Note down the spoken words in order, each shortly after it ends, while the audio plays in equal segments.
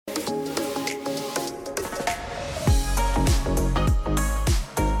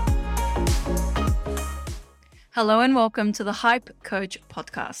Hello and welcome to the Hype Coach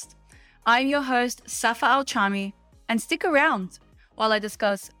podcast. I'm your host, Safa Al-Chami, and stick around while I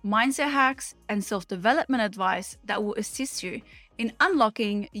discuss mindset hacks and self-development advice that will assist you in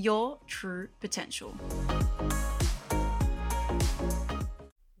unlocking your true potential.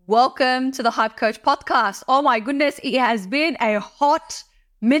 Welcome to the Hype Coach podcast. Oh my goodness, it has been a hot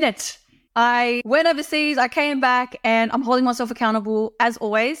minute. I went overseas, I came back, and I'm holding myself accountable as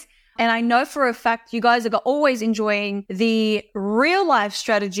always. And I know for a fact you guys are always enjoying the real life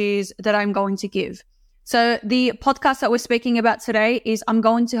strategies that I'm going to give. So the podcast that we're speaking about today is I'm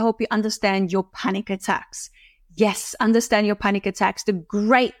going to help you understand your panic attacks. Yes, understand your panic attacks, the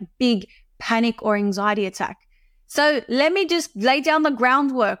great big panic or anxiety attack. So let me just lay down the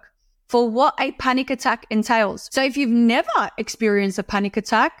groundwork for what a panic attack entails. So if you've never experienced a panic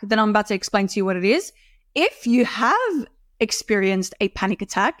attack, then I'm about to explain to you what it is. If you have experienced a panic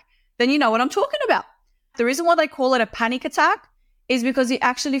attack, then you know what I'm talking about. The reason why they call it a panic attack is because it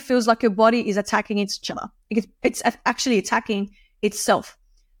actually feels like your body is attacking each other. It's actually attacking itself.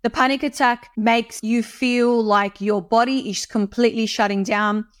 The panic attack makes you feel like your body is completely shutting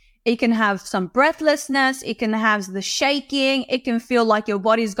down. It can have some breathlessness. It can have the shaking. It can feel like your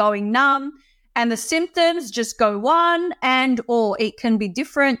body's going numb and the symptoms just go on or it can be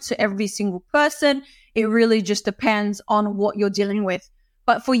different to every single person. It really just depends on what you're dealing with.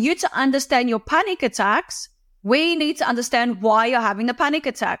 But for you to understand your panic attacks, we need to understand why you're having the panic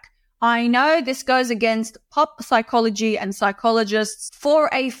attack. I know this goes against pop psychology and psychologists. For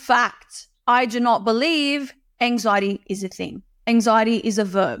a fact, I do not believe anxiety is a thing. Anxiety is a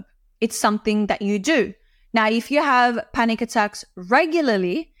verb. It's something that you do. Now, if you have panic attacks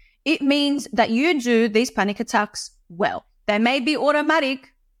regularly, it means that you do these panic attacks well. They may be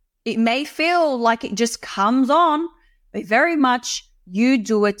automatic. It may feel like it just comes on, but very much you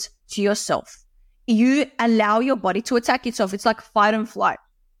do it to yourself. You allow your body to attack itself. It's like fight and flight.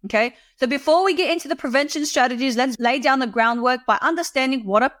 Okay. So before we get into the prevention strategies, let's lay down the groundwork by understanding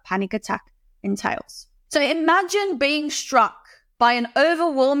what a panic attack entails. So imagine being struck by an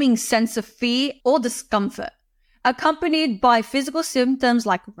overwhelming sense of fear or discomfort, accompanied by physical symptoms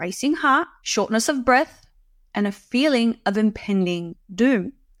like racing heart, shortness of breath, and a feeling of impending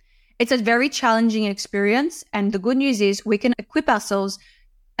doom. It's a very challenging experience, and the good news is we can equip ourselves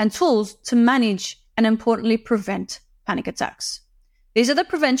and tools to manage and importantly prevent panic attacks. These are the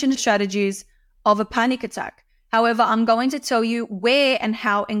prevention strategies of a panic attack. However, I'm going to tell you where and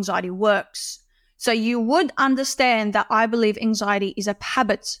how anxiety works. So you would understand that I believe anxiety is a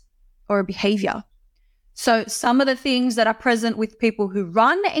habit or a behavior. So some of the things that are present with people who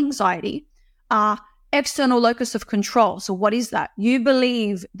run anxiety are external locus of control. So what is that? You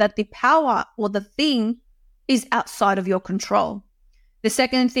believe that the power or the thing is outside of your control. The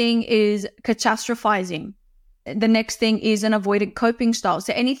second thing is catastrophizing. The next thing is an avoidant coping style.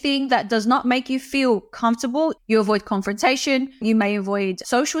 So anything that does not make you feel comfortable, you avoid confrontation, you may avoid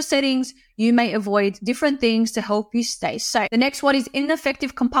social settings, you may avoid different things to help you stay safe. The next one is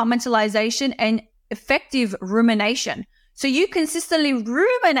ineffective compartmentalization and effective rumination. So you consistently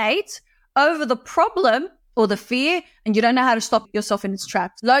ruminate over the problem or the fear and you don't know how to stop yourself in its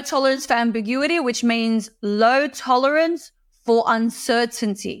traps. Low tolerance for ambiguity, which means low tolerance for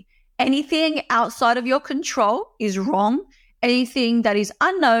uncertainty. Anything outside of your control is wrong. Anything that is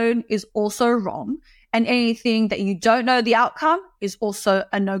unknown is also wrong. And anything that you don't know the outcome is also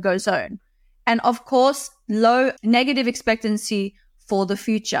a no-go zone. And of course, low negative expectancy for the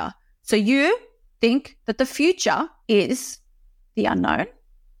future. So you think that the future is the unknown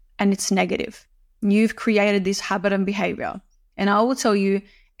and it's negative. You've created this habit and behavior. And I will tell you,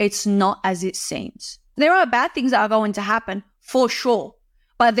 it's not as it seems. There are bad things that are going to happen for sure.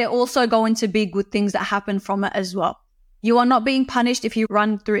 But there are also going to be good things that happen from it as well. You are not being punished if you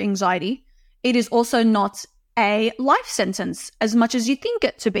run through anxiety. It is also not a life sentence as much as you think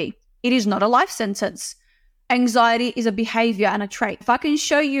it to be. It is not a life sentence. Anxiety is a behavior and a trait. If I can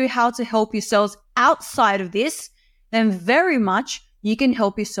show you how to help yourselves outside of this, then very much you can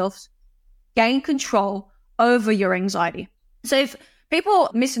help yourselves gain control over your anxiety. So if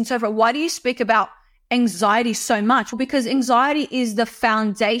people misinterpret, why do you speak about anxiety so much? Well, because anxiety is the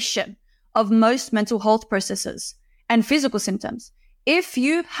foundation of most mental health processes and physical symptoms. If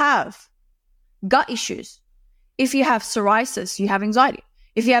you have gut issues, if you have psoriasis, you have anxiety.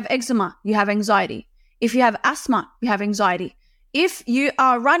 If you have eczema, you have anxiety. If you have asthma, you have anxiety. If you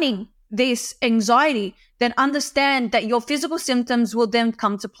are running this anxiety, then understand that your physical symptoms will then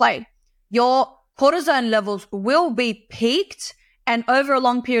come to play. Your cortisone levels will be peaked, and over a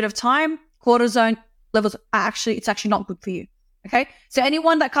long period of time, cortisone levels it's actually not good for you. Okay. So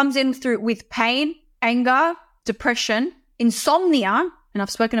anyone that comes in with pain, anger, depression, insomnia, and I've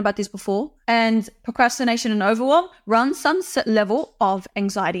spoken about this before, and procrastination and overwhelm run some level of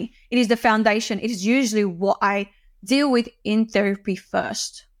anxiety. It is the foundation. It is usually what I deal with in therapy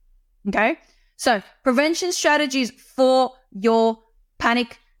first. Okay? So prevention strategies for your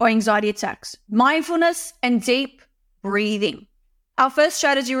panic or anxiety attacks. Mindfulness and deep breathing. Our first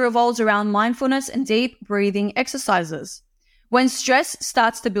strategy revolves around mindfulness and deep breathing exercises. When stress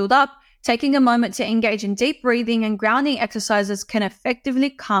starts to build up, taking a moment to engage in deep breathing and grounding exercises can effectively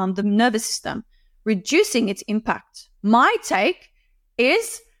calm the nervous system, reducing its impact. My take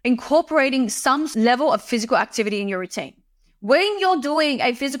is incorporating some level of physical activity in your routine. When you're doing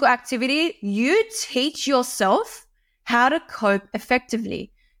a physical activity, you teach yourself how to cope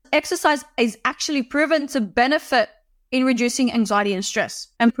effectively. Exercise is actually proven to benefit in reducing anxiety and stress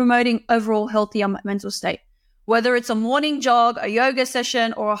and promoting overall healthier mental state. Whether it's a morning jog, a yoga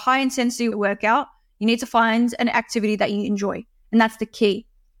session, or a high-intensity workout, you need to find an activity that you enjoy. And that's the key.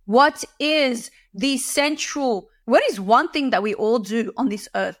 What is one thing that we all do on this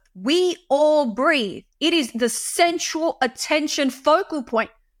earth? We all breathe. It is the central attention focal point.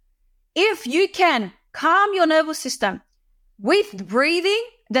 If you can calm your nervous system with breathing,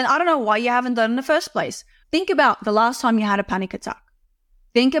 then I don't know why you haven't done it in the first place. Think about the last time you had a panic attack.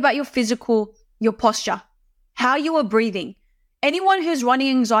 Think about your posture, how you are breathing. Anyone who's running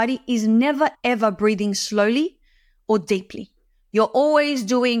anxiety is never ever breathing slowly or deeply. You're always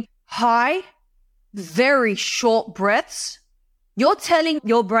doing high, very short breaths. You're telling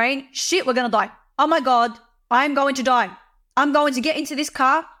your brain, shit, we're going to die. Oh my God, I'm going to die. I'm going to get into this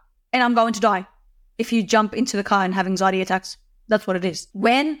car and I'm going to die. If you jump into the car and have anxiety attacks, that's what it is.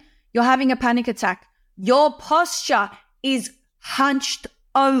 When you're having a panic attack, your posture is hunched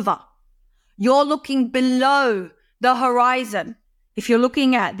over. You're looking below the horizon. If you're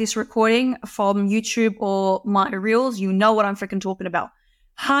looking at this recording from YouTube or my reels, you know what I'm freaking talking about.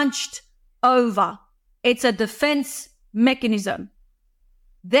 Hunched over. It's a defense mechanism.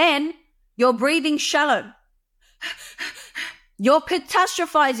 Then you're breathing shallow. You're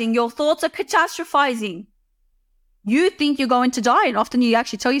catastrophizing. Your thoughts are catastrophizing. You think you're going to die, and often you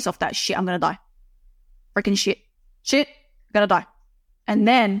actually tell yourself that, shit, I'm going to die. Freaking shit, I'm going to die. And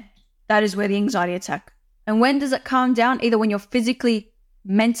then that is where the anxiety attack. And when does it calm down? Either when you're physically,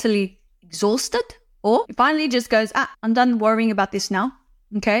 mentally exhausted, or it finally just goes, I'm done worrying about this now.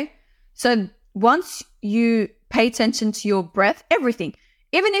 Okay? So once you pay attention to your breath, everything,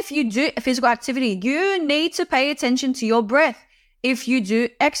 even if you do a physical activity, you need to pay attention to your breath. If you do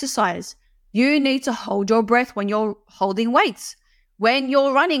exercise, you need to hold your breath when you're holding weights. When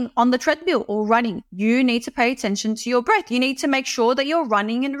you're running on the treadmill or running, you need to pay attention to your breath. You need to make sure that you're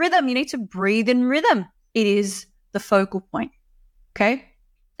running in rhythm. You need to breathe in rhythm. It is the focal point. Okay?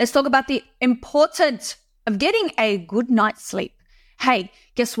 Let's talk about the importance of getting a good night's sleep. Hey,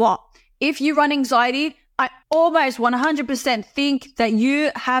 guess what? If you run anxiety, I almost 100% think that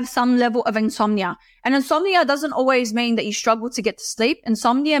you have some level of insomnia. And insomnia doesn't always mean that you struggle to get to sleep.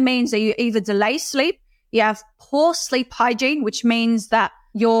 Insomnia means that you either delay sleep, you have poor sleep hygiene, which means that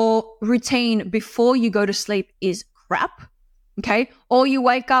your routine before you go to sleep is crap, okay? Or you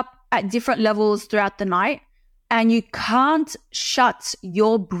wake up at different levels throughout the night and you can't shut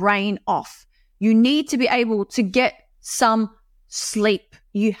your brain off. You need to be able to get some sleep.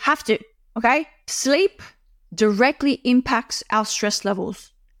 You have to, okay? Sleep directly impacts our stress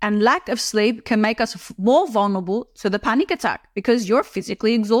levels, and lack of sleep can make us more vulnerable to the panic attack because you're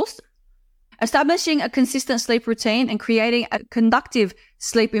physically exhausted. Establishing a consistent sleep routine and creating a conducive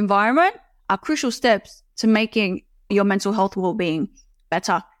sleep environment are crucial steps to making your mental health well-being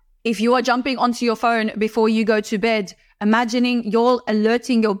better. If you are jumping onto your phone before you go to bed, imagining you're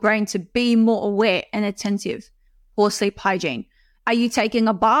alerting your brain to be more aware and attentive. Poor sleep hygiene. Are you taking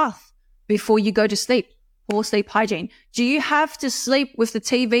a bath before you go to sleep? Poor sleep hygiene. Do you have to sleep with the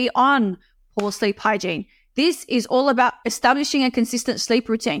TV on? Poor sleep hygiene. This is all about establishing a consistent sleep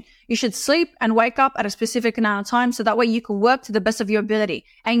routine. You should sleep and wake up at a specific amount of time so that way you can work to the best of your ability.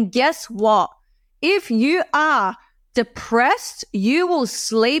 And guess what? If you are depressed, you will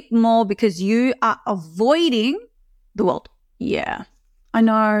sleep more because you are avoiding the world. Yeah, I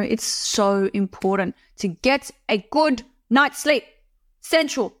know it's so important to get a good night's sleep.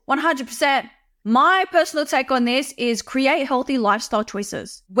 Central, 100%. My personal take on this is create healthy lifestyle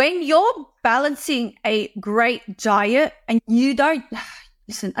choices. When you're balancing a great diet and you don't,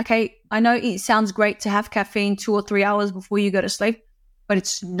 listen, okay, I know it sounds great to have caffeine 2 or 3 hours before you go to sleep, but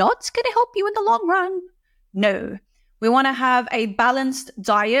it's not going to help you in the long run. No, we want to have a balanced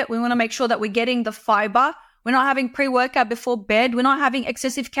diet. We want to make sure that we're getting the fiber. We're not having pre-workout before bed. We're not having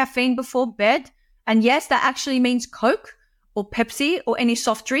excessive caffeine before bed. And yes, that actually means Coke or Pepsi or any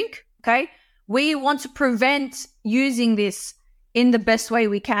soft drink. Okay. We want to prevent using this in the best way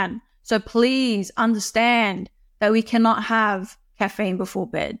we can. So please understand that we cannot have caffeine before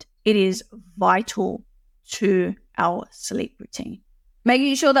bed. It is vital to our sleep routine.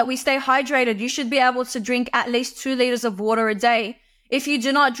 Making sure that we stay hydrated. You should be able to drink at least 2 liters of water a day. If you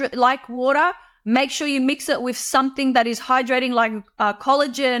do not like water, make sure you mix it with something that is hydrating, like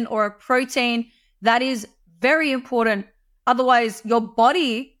collagen or a protein. That is very important. Otherwise, your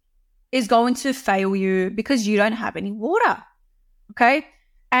body is going to fail you because you don't have any water. Okay?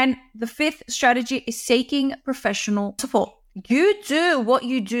 And the 5th strategy is seeking professional support. You do what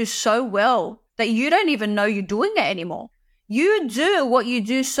you do so well that you don't even know you're doing it anymore. You do what you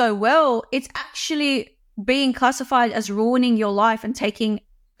do so well, it's actually being classified as ruining your life and taking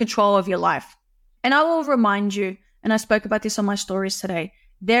control of your life. And I will remind you, and I spoke about this on my stories today,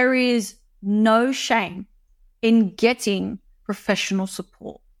 there is no shame in getting professional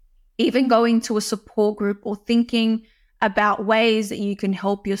support. Even going to a support group or thinking about ways that you can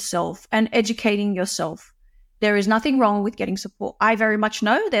help yourself and educating yourself. There is nothing wrong with getting support. I very much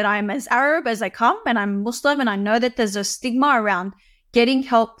know that I'm as Arab as I come, and I'm Muslim, and I know that there's a stigma around getting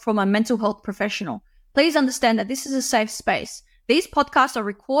help from a mental health professional. Please understand that this is a safe space. These podcasts are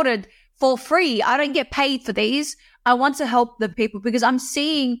recorded for free. I don't get paid for these. I want to help the people because I'm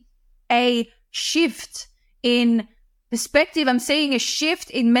seeing a shift in perspective. I'm seeing a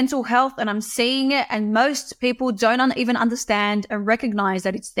shift in mental health, and I'm seeing it, and most people don't even understand and recognize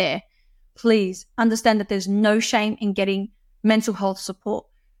that it's there. Please understand that there's no shame in getting mental health support.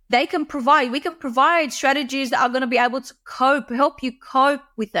 We can provide strategies that are going to be able to help you cope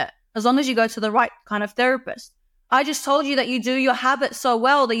with it, as long as you go to the right kind of therapist. I just told you that you do your habit so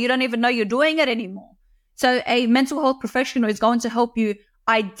well that you don't even know you're doing it anymore. So a mental health professional is going to help you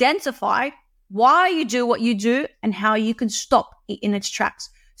identify why you do what you do and how you can stop it in its tracks.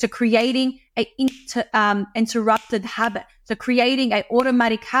 So creating an interrupted habit. So creating an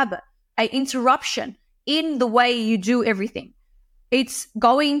automatic habit, an interruption in the way you do everything. It's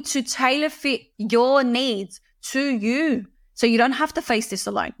going to tailor fit your needs to you. So you don't have to face this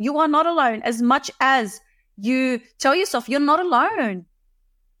alone. You are not alone, as much as you tell yourself you're not alone.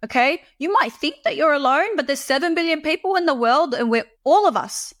 Okay? You might think that you're alone, but there's 7 billion people in the world, and all of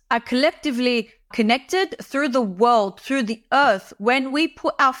us are collectively connected through the world, through the earth. When we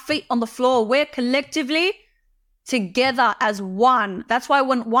put our feet on the floor, we're collectively together as one. That's why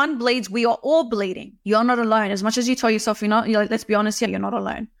when one bleeds, we are all bleeding. You're not alone. As much as you tell yourself let's be honest here, you're not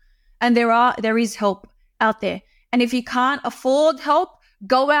alone. And there is help out there. And if you can't afford help,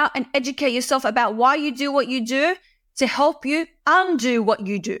 go out and educate yourself about why you do what you do to help you undo what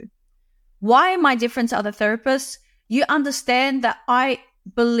you do. Why am I different to other therapists? You understand that I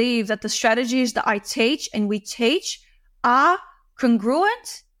believe that the strategies that I teach and we teach are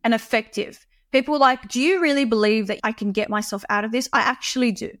congruent and effective. People are like, do you really believe that I can get myself out of this? I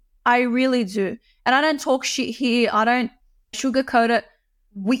actually do. I really do. And I don't talk shit here. I don't sugarcoat it.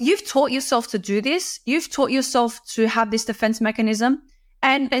 You've taught yourself to do this. You've taught yourself to have this defense mechanism.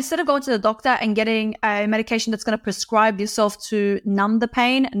 And instead of going to the doctor and getting a medication that's going to prescribe yourself to numb the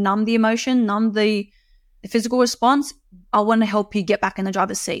pain, numb the emotion, numb the physical response, I want to help you get back in the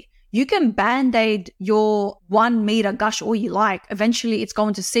driver's seat. You can band-aid your 1 meter gush all you like. Eventually, it's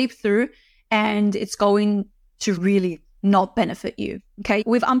going to seep through and it's going to really not benefit you. Okay,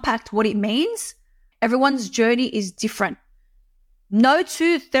 we've unpacked what it means. Everyone's journey is different. No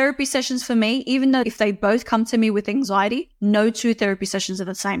 2 therapy sessions for me, even though if they both come to me with anxiety, no 2 therapy sessions are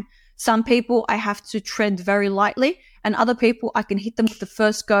the same. Some people I have to tread very lightly, and other people I can hit them with the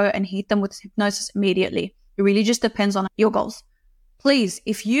first go and hit them with hypnosis immediately. It really just depends on your goals. Please,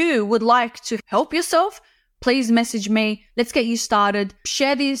 if you would like to help yourself, please message me. Let's get you started.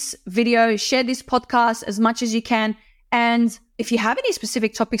 Share this video, share this podcast as much as you can. And if you have any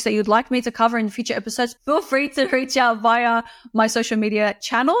specific topics that you'd like me to cover in future episodes, feel free to reach out via my social media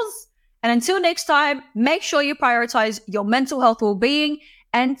channels. And until next time, make sure you prioritize your mental health well-being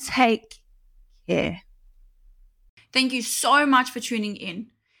and take care. Thank you so much for tuning in.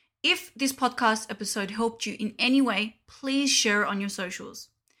 If this podcast episode helped you in any way, please share it on your socials.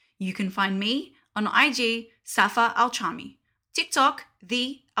 You can find me on IG, Safa Alchami, TikTok,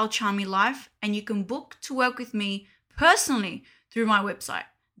 The Alchami Life, and you can book to work with me personally through my website,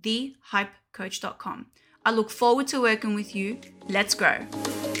 thehypecoach.com. I look forward to working with you. Let's grow.